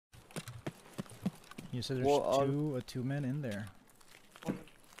You said there's Well, two men in there.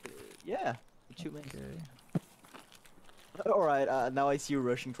 Yeah, 2 men. Okay. Alright, now I see you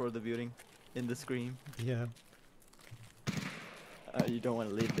rushing toward the building in the screen. Yeah. You don't want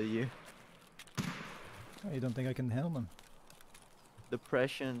to leave, do you? You don't think I can handle them?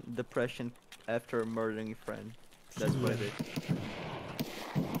 Depression after murdering a friend. That's what it is.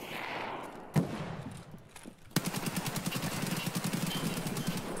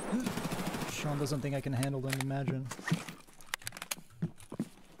 Sean doesn't think I can handle them, imagine.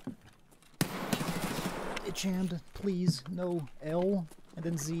 Itch hand, please. No. L, and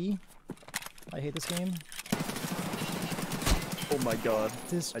then Z. I hate this game. Oh my god.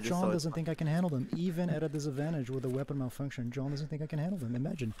 This John doesn't think I can handle them, even at a disadvantage with a weapon malfunction. John doesn't think I can handle them.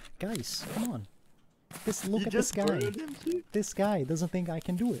 Imagine. Guys, come on. Look at this guy. This guy doesn't think I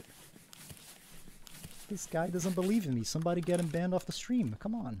can do it. This guy doesn't believe in me. Somebody get him banned off the stream.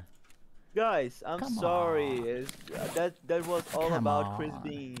 Come on. Guys, I'm sorry. That was all about Chris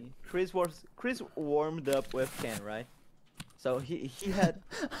being. Chris warmed up with Ken, right? So he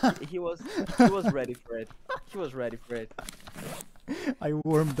was ready for it. He was ready for it. I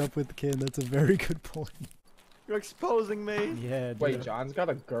warmed up with Ken. That's a very good point. You're exposing me. Yeah. Dude. Wait, John's got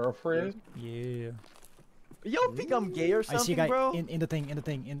a girlfriend? Yeah. You don't think I'm gay or something, I see a guy bro? in the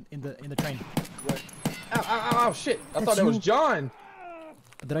the train. Ow, ow, ow, ow, shit! I thought that was John.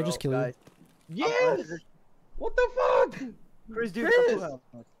 Did I just kill you? Yes. What the fuck? Chris, do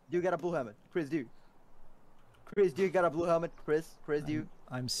you got a blue helmet? Chris, do. Chris, do you got a blue helmet? Chris, do you?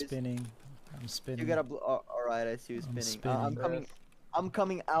 I'm spinning. I'm spinning. You got a blue. All right, I see you spinning. I'm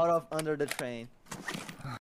coming out of under the train.